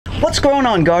What's going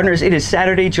on, gardeners? It is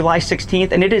Saturday, July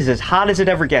 16th, and it is as hot as it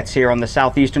ever gets here on the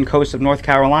southeastern coast of North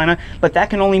Carolina, but that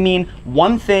can only mean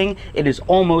one thing: it is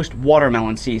almost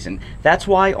watermelon season. That's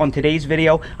why on today's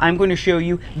video, I'm going to show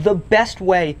you the best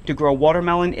way to grow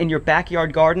watermelon in your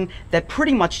backyard garden that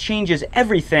pretty much changes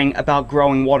everything about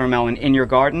growing watermelon in your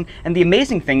garden. And the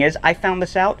amazing thing is, I found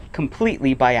this out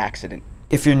completely by accident.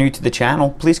 If you're new to the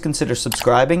channel, please consider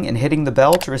subscribing and hitting the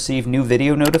bell to receive new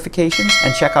video notifications,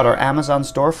 and check out our Amazon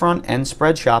storefront and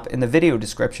spread shop in the video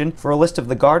description for a list of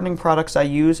the gardening products I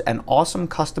use and awesome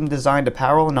custom designed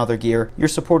apparel and other gear. Your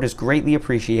support is greatly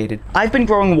appreciated. I've been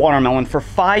growing watermelon for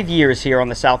 5 years here on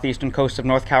the southeastern coast of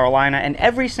North Carolina, and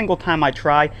every single time I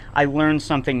try, I learn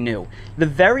something new. The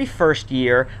very first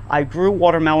year, I grew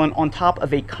watermelon on top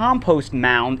of a compost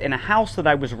mound in a house that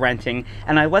I was renting,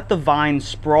 and I let the vines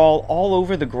sprawl all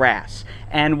over the grass.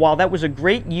 And while that was a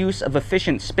great use of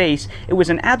efficient space, it was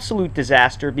an absolute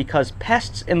disaster because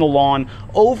pests in the lawn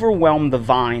overwhelmed the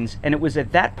vines, and it was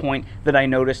at that point that I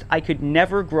noticed I could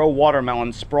never grow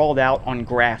watermelon sprawled out on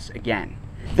grass again.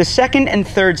 The second and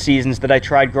third seasons that I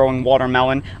tried growing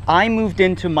watermelon, I moved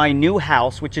into my new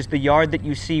house, which is the yard that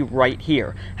you see right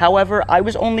here. However, I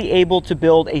was only able to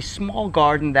build a small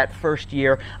garden that first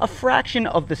year, a fraction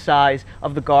of the size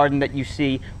of the garden that you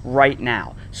see right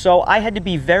now. So I had to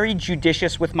be very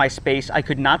judicious with my space. I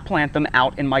could not plant them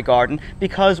out in my garden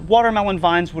because watermelon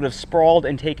vines would have sprawled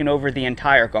and taken over the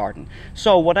entire garden.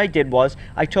 So what I did was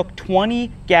I took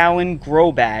 20-gallon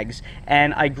grow bags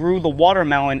and I grew the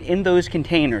watermelon in those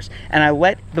containers, and I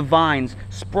let the vines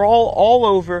sprawl all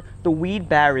over the weed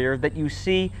barrier that you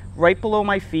see right below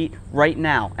my feet right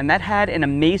now. And that had an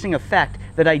amazing effect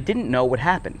that I didn't know would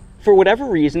happen. For whatever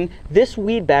reason, this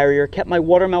weed barrier kept my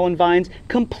watermelon vines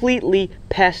completely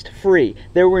pest-free.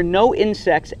 There were no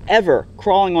insects ever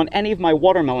crawling on any of my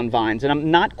watermelon vines, and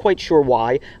I'm not quite sure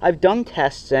why. I've done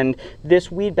tests, and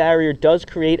this weed barrier does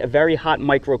create a very hot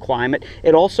microclimate.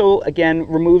 It also, again,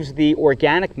 removes the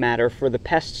organic matter for the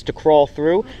pests to crawl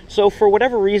through. So for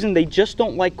whatever reason, they just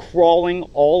don't like crawling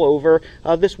all over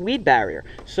this weed barrier.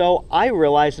 So I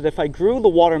realized that if I grew the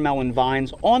watermelon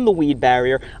vines on the weed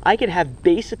barrier, I could have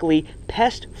basically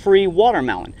pest-free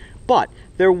watermelon. But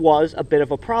there was a bit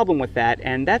of a problem with that,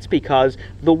 and that's because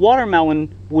the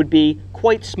watermelon would be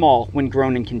quite small when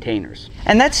grown in containers.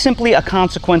 And that's simply a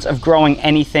consequence of growing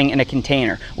anything in a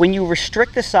container. When you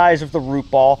restrict the size of the root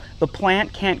ball, the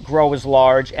plant can't grow as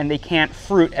large and they can't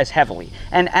fruit as heavily.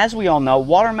 And as we all know,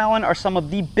 watermelon are some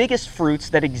of the biggest fruits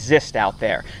that exist out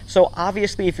there. So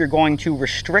obviously, if you're going to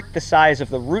restrict the size of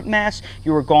the root mass,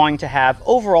 you are going to have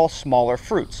overall smaller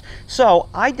fruits. So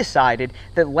I decided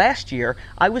that last year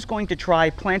I was going to try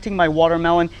planting my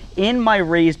watermelon in my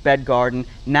raised bed garden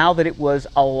now that it was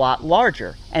a lot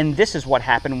larger. And this is what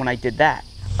happened when I did that.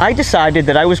 I decided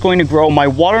that I was going to grow my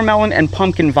watermelon and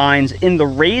pumpkin vines in the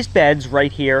raised beds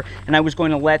right here, and I was going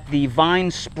to let the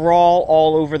vines sprawl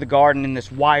all over the garden in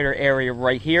this wider area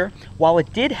right here. While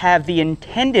it did have the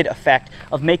intended effect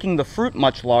of making the fruit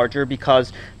much larger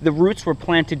because the roots were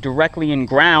planted directly in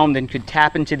ground and could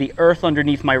tap into the earth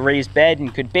underneath my raised bed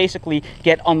and could basically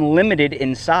get unlimited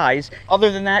in size,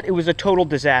 other than that, it was a total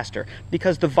disaster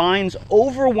because the vines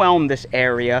overwhelmed this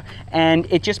area, and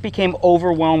it just became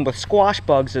overwhelmed with squash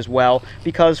bugs as well,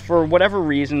 because for whatever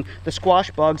reason the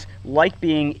squash bugs like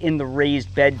being in the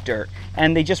raised bed dirt,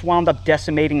 and they just wound up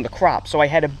decimating the crop. So I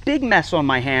had a big mess on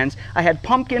my hands. I had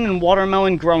pumpkin and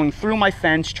watermelon growing through my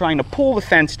fence, trying to pull the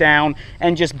fence down,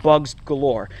 and just bugs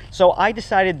galore. So I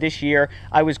decided this year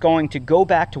I was going to go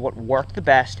back to what worked the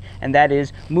best, and that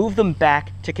is move them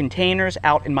back to containers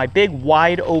out in my big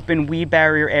wide open weed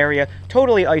barrier area,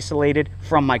 totally isolated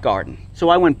from my garden. So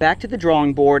I went back to the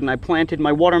drawing board and I planted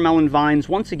my watermelon vines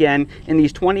once again in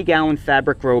these 20-gallon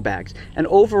fabric grow bags. And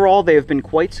overall, they have been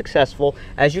quite successful.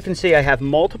 As you can see, I have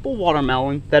multiple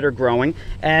watermelon that are growing,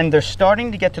 and they're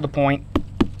starting to get to the point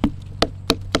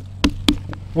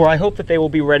where I hope that they will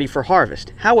be ready for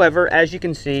harvest. However, as you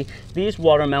can see, these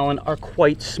watermelon are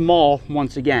quite small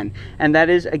once again, and that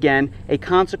is again a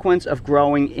consequence of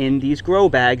growing in these grow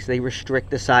bags. They restrict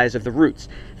the size of the roots.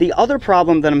 The other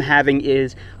problem that I'm having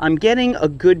is I'm getting a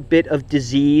good bit of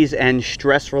disease and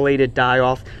stress-related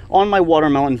die-off on my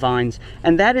watermelon vines,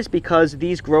 and that is because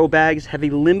these grow bags have a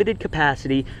limited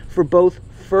capacity for both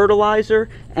fertilizer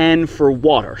and for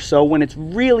water. So when it's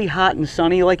really hot and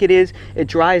sunny like it is, it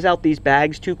dries out these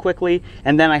bags too quickly,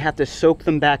 and then I have to soak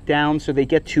them back down so they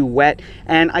get too wet.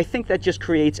 And I think that just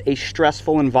creates a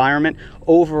stressful environment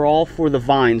overall for the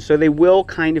vines, so they will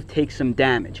kind of take some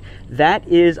damage. That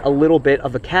is a little bit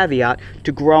of a caveat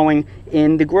to growing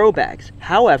in the grow bags.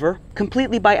 However,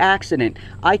 completely by accident,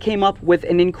 I came up with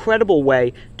an incredible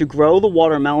way to grow the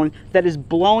watermelon that is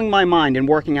blowing my mind and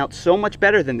working out so much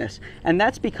better than this. And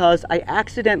that's because I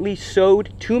accidentally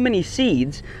sowed too many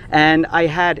seeds, and I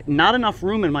had not enough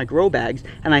room in my grow bags,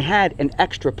 and I had an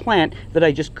extra plant that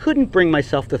I just couldn't bring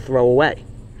myself to throw away.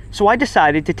 So I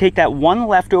decided to take that one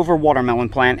leftover watermelon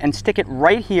plant and stick it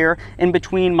right here in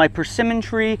between my persimmon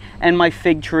tree and my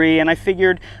fig tree. And I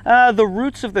figured the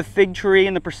roots of the fig tree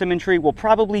and the persimmon tree will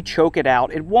probably choke it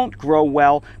out. It won't grow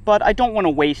well, but I don't want to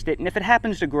waste it. And if it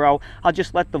happens to grow, I'll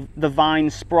just let the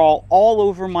vines sprawl all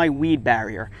over my weed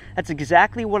barrier. That's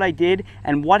exactly what I did,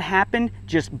 and what happened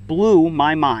just blew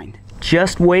my mind.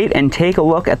 Just wait and take a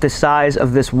look at the size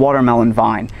of this watermelon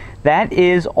vine. That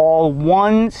is all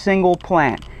one single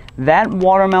plant. That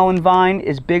watermelon vine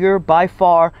is bigger by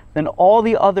far than all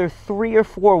the other 3 or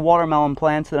 4 watermelon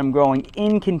plants that I'm growing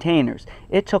in containers.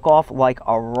 It took off like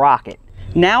a rocket.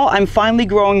 Now I'm finally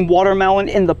growing watermelon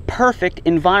in the perfect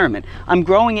environment. I'm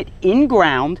growing it in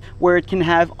ground where it can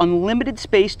have unlimited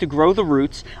space to grow the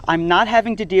roots. I'm not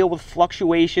having to deal with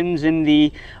fluctuations in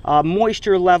the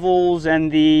moisture levels and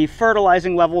the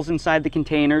fertilizing levels inside the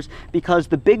containers, because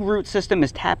the big root system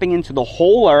is tapping into the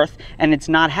whole earth and it's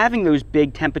not having those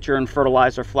big temperature and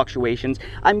fertilizer fluctuations.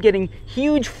 I'm getting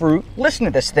huge fruit. Listen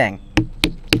to this thing.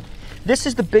 This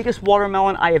is the biggest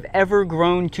watermelon I have ever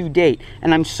grown to date,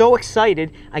 and I'm so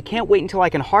excited. I can't wait until I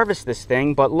can harvest this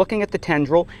thing, but looking at the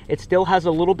tendril, it still has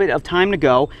a little bit of time to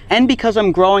go. And because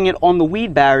I'm growing it on the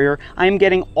weed barrier, I am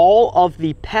getting all of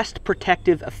the pest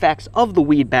protective effects of the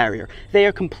weed barrier. They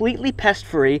are completely pest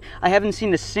free. I haven't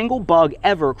seen a single bug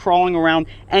ever crawling around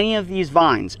any of these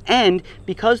vines. And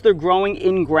because they're growing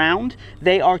in ground,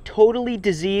 they are totally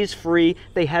disease free.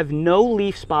 They have no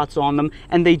leaf spots on them,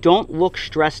 and they don't look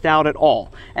stressed out at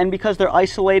all. And because they're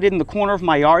isolated in the corner of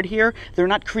my yard here, they're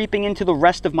not creeping into the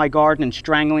rest of my garden and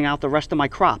strangling out the rest of my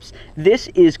crops. This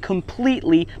is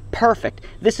completely perfect.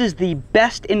 This is the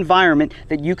best environment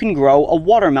that you can grow a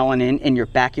watermelon in your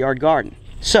backyard garden.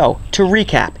 So, to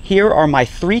recap, here are my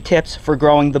 3 tips for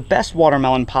growing the best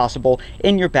watermelon possible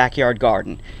in your backyard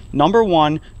garden. Number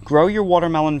 1, grow your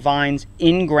watermelon vines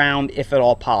in ground if at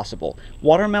all possible.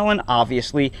 Watermelon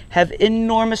obviously have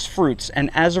enormous fruits,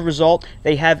 and as a result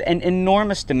they have an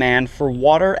enormous demand for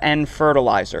water and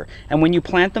fertilizer. And when you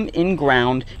plant them in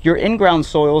ground, your in-ground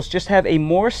soils just have a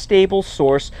more stable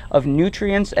source of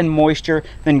nutrients and moisture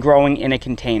than growing in a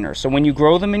container. So when you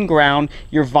grow them in ground,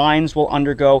 your vines will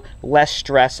undergo less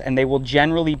stress and they will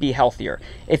generally be healthier.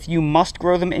 If you must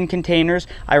grow them in containers,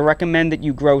 I recommend that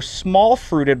you grow small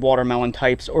fruited watermelon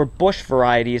types or bush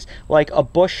varieties like a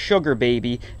bush sugar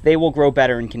baby. They will grow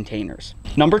better in containers.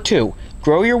 Number 2,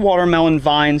 grow your watermelon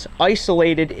vines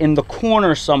isolated in the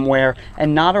corner somewhere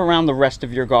and not around the rest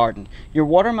of your garden. Your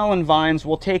watermelon vines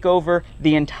will take over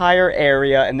the entire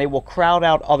area and they will crowd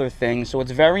out other things, so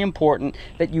it's very important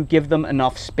that you give them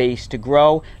enough space to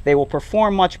grow. They will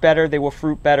perform much better, they will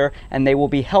fruit better, and they will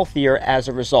be healthier as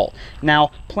a result.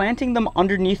 Now, planting them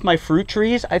underneath my fruit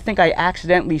trees, I think I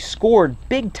accidentally scored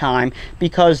big time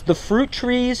because the fruit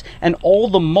trees and all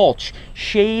the mulch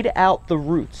shade out the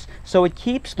roots. So it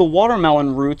keeps the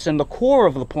watermelon roots and the core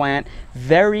of the plant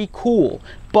very cool.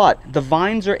 But the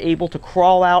vines are able to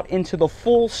crawl out into the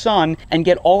full sun and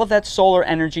get all of that solar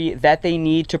energy that they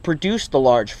need to produce the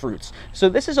large fruits. So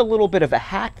this is a little bit of a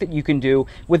hack that you can do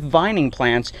with vining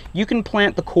plants. You can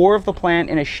plant the core of the plant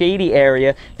in a shady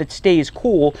area that stays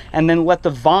cool, and then let the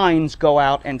vines go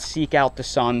out and seek out the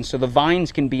sun, so the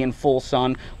vines can be in full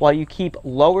sun while you keep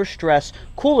lower stress,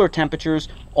 cooler temperatures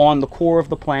on the core of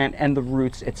the plant and the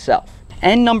roots itself.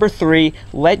 And number 3,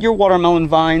 let your watermelon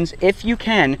vines, if you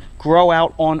can, grow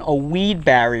out on a weed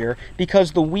barrier,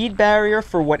 because the weed barrier,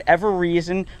 for whatever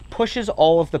reason, pushes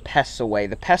all of the pests away.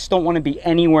 The pests don't want to be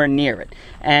anywhere near it.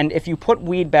 And if you put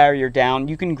weed barrier down,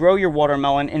 you can grow your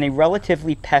watermelon in a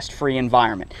relatively pest-free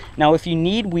environment. Now, if you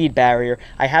need weed barrier,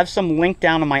 I have some link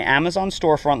down on my Amazon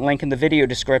storefront link in the video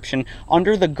description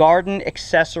under the garden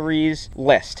accessories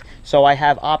list. So I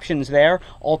have options there.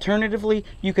 Alternatively,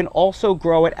 you can also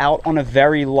grow it out on a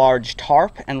very large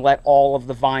tarp and let all of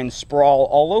the vines sprawl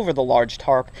all over the large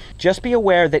tarp. Just be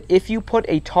aware that if you put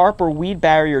a tarp or weed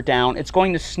barrier down, it's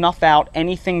going to snuff out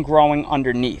anything growing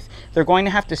underneath. They're going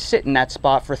to have to sit in that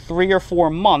spot for 3 or 4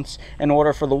 months in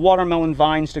order for the watermelon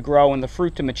vines to grow and the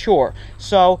fruit to mature.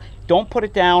 So don't put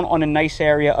it down on a nice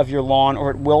area of your lawn,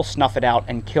 or it will snuff it out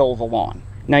and kill the lawn.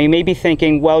 Now you may be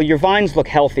thinking, well, your vines look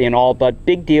healthy and all, but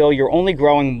big deal, you're only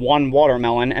growing one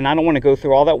watermelon, and I don't want to go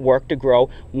through all that work to grow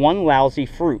one lousy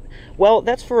fruit. Well,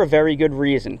 that's for a very good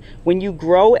reason. When you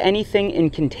grow anything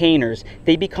in containers,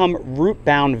 they become root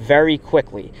bound very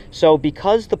quickly. So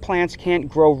because the plants can't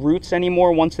grow roots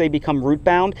anymore once they become root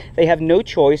bound, they have no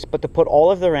choice but to put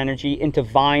all of their energy into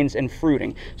vines and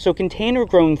fruiting. So container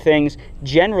grown things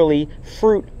generally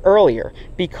fruit earlier.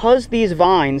 Because these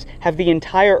vines have the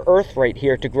entire earth right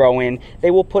here to grow in, they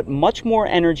will put much more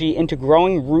energy into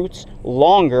growing roots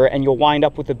longer, and you'll wind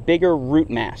up with a bigger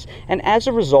root mass. And as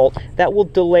a result, that will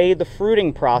delay the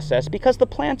fruiting process because the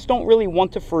plants don't really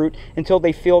want to fruit until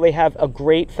they feel they have a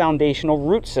great foundational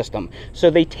root system. So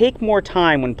they take more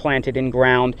time when planted in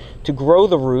ground to grow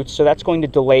the roots, so that's going to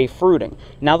delay fruiting.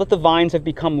 Now that the vines have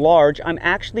become large, I'm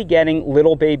actually getting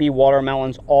little baby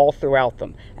watermelons all throughout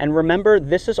them. And remember,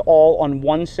 this is all on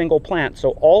one single plant,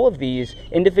 so all of these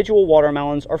individual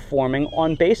watermelons are forming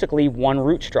on basically one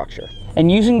root structure. And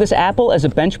using this apple as a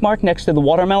benchmark next to the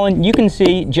watermelon, you can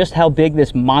see just how big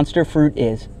this monster fruit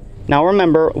is. Now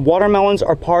remember, watermelons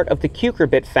are part of the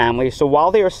cucurbit family, so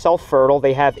while they are self-fertile,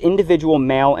 they have individual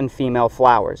male and female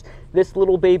flowers. This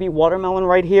little baby watermelon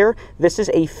right here, this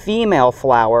is a female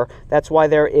flower. That's why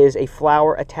there is a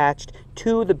flower attached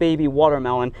to the baby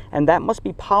watermelon, and that must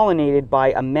be pollinated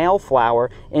by a male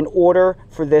flower in order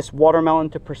for this watermelon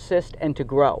to persist and to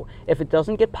grow. If it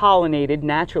doesn't get pollinated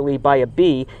naturally by a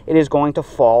bee, it is going to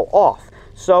fall off.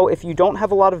 So if you don't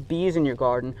have a lot of bees in your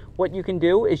garden, what you can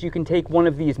do is you can take one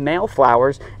of these male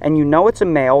flowers, and you know it's a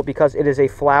male because it is a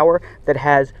flower that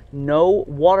has no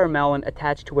watermelon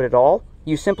attached to it at all.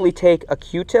 You simply take a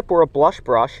Q-tip or a blush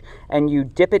brush and you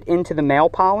dip it into the male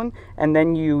pollen, and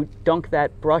then you dunk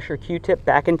that brush or Q-tip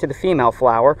back into the female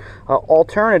flower.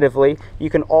 Alternatively, you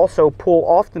can also pull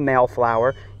off the male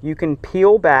flower. You can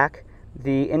peel back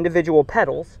the individual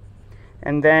petals,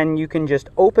 and then you can just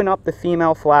open up the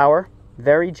female flower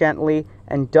very gently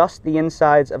and dust the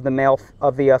insides of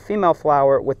the female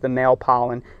flower with the male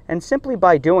pollen. And simply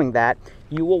by doing that,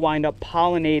 you will wind up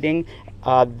pollinating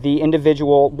the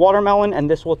individual watermelon, and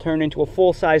this will turn into a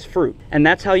full-size fruit. And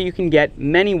that's how you can get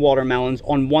many watermelons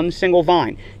on one single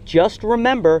vine. Just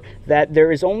remember that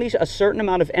there is only a certain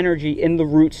amount of energy in the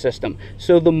root system.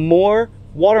 So the more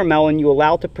watermelon you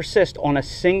allow to persist on a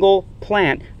single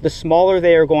plant, the smaller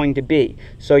they are going to be.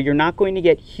 So you're not going to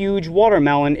get huge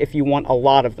watermelon if you want a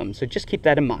lot of them. So just keep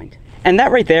that in mind. And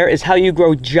that right there is how you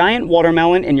grow giant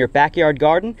watermelon in your backyard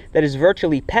garden that is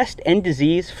virtually pest and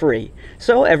disease free.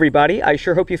 So everybody, I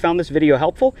sure hope you found this video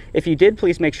helpful. If you did,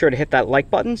 please make sure to hit that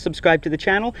like button, subscribe to the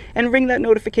channel, and ring that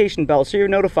notification bell so you're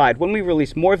notified when we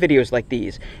release more videos like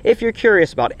these. If you're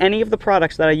curious about any of the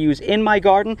products that I use in my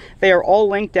garden, they are all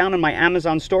linked down in my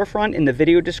Amazon storefront in the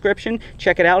video description.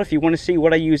 Check it out if you want to see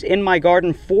what I use in my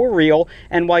garden for real.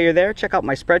 And while you're there, check out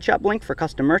my spread shop link for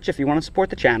custom merch if you want to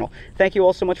support the channel. Thank you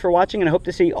all so much for watching, and I hope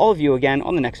to see all of you again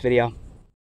on the next video.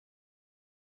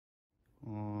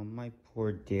 Oh, my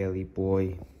poor Daily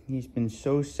boy. He's been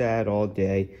so sad all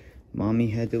day. Mommy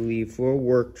had to leave for a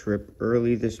work trip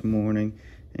early this morning,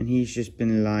 and he's just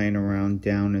been lying around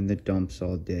down in the dumps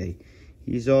all day.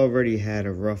 He's already had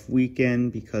a rough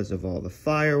weekend because of all the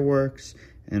fireworks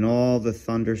and all the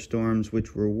thunderstorms,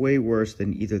 which were way worse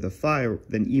than even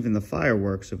the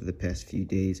fireworks over the past few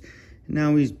days.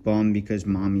 Now he's bummed because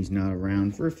Mommy's not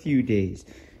around for a few days.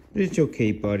 But it's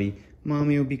okay, buddy.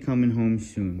 Mommy will be coming home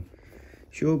soon.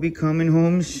 She'll be coming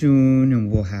home soon,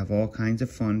 and we'll have all kinds of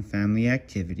fun family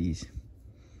activities.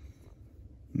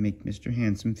 Make Mr.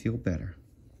 Handsome feel better.